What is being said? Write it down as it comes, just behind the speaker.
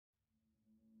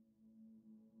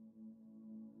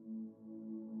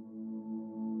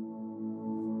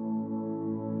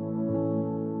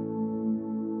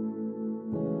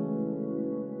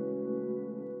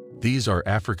These are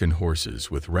African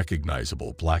horses with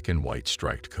recognizable black and white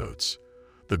striped coats.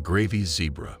 The gravy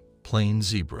zebra, plain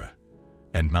zebra,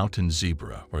 and mountain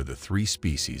zebra are the three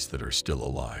species that are still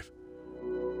alive.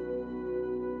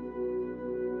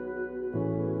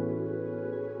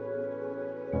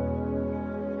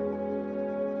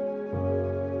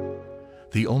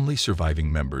 The only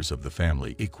surviving members of the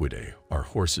family Equidae are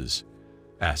horses,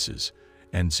 asses,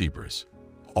 and zebras,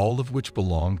 all of which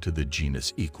belong to the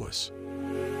genus Equus.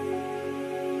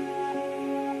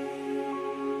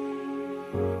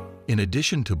 In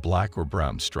addition to black or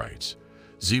brown stripes,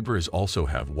 zebras also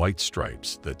have white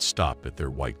stripes that stop at their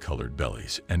white-colored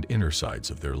bellies and inner sides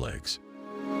of their legs.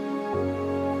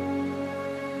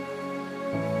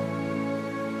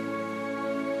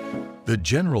 The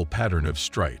general pattern of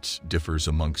stripes differs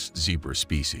amongst zebra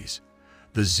species.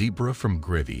 The zebra from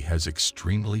Grevy has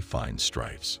extremely fine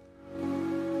stripes.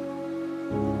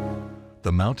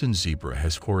 The mountain zebra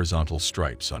has horizontal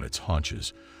stripes on its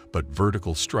haunches, but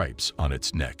vertical stripes on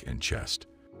its neck and chest.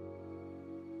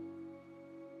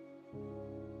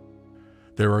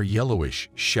 There are yellowish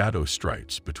shadow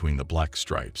stripes between the black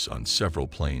stripes on several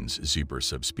plains zebra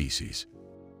subspecies.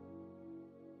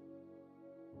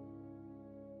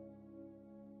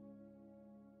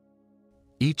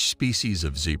 Each species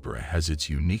of zebra has its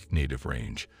unique native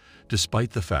range,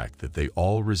 despite the fact that they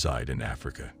all reside in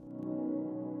Africa.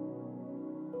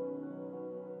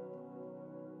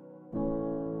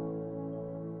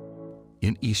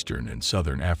 In eastern and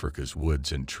southern Africa's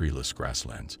woods and treeless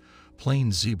grasslands,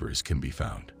 plain zebras can be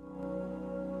found.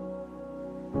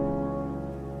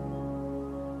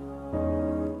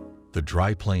 The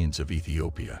dry plains of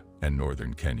Ethiopia and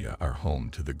northern Kenya are home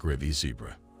to the Grevy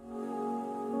zebra.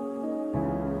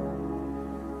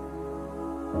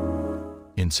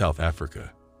 In South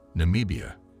Africa,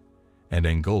 Namibia, and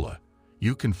Angola,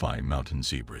 you can find mountain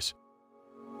zebras.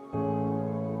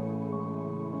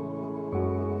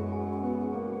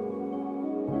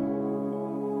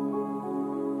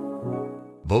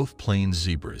 Both plain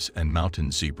zebras and mountain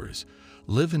zebras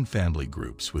live in family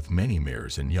groups with many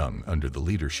mares and young under the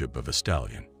leadership of a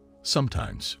stallion.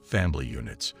 Sometimes family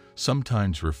units,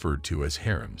 sometimes referred to as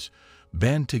harems,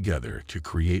 band together to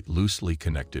create loosely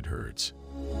connected herds.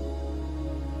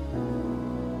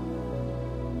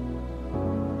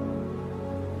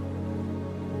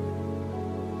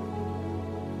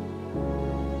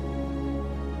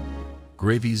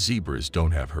 Grevy zebras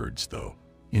don't have herds, though.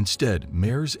 Instead,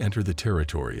 mares enter the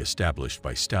territory established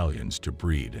by stallions to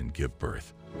breed and give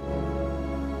birth.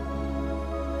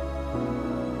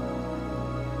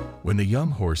 When the young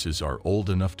horses are old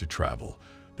enough to travel,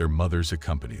 their mothers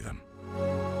accompany them.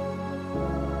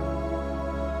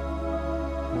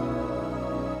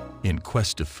 In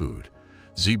quest of food,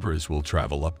 zebras will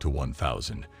travel up to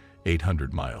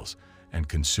 1,800 miles and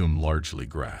consume largely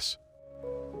grass.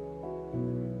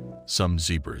 Some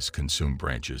zebras consume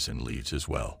branches and leaves as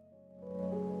well.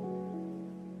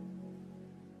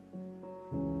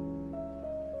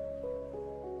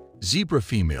 Zebra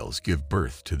females give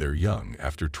birth to their young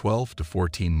after 12 to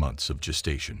 14 months of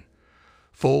gestation.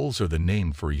 Foals are the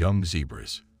name for young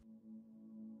zebras.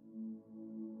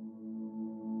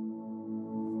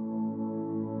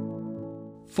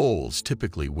 Foals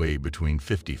typically weigh between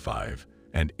 55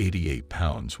 and 88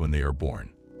 pounds when they are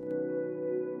born.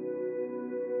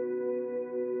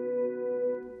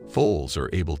 Foals are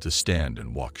able to stand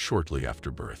and walk shortly after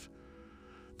birth.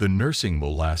 The nursing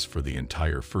will last for the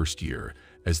entire first year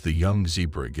as the young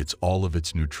zebra gets all of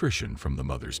its nutrition from the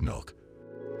mother's milk.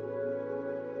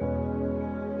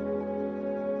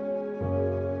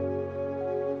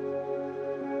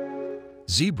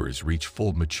 Zebras reach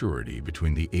full maturity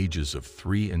between the ages of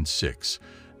 3 and 6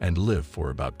 and live for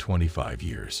about 25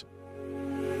 years.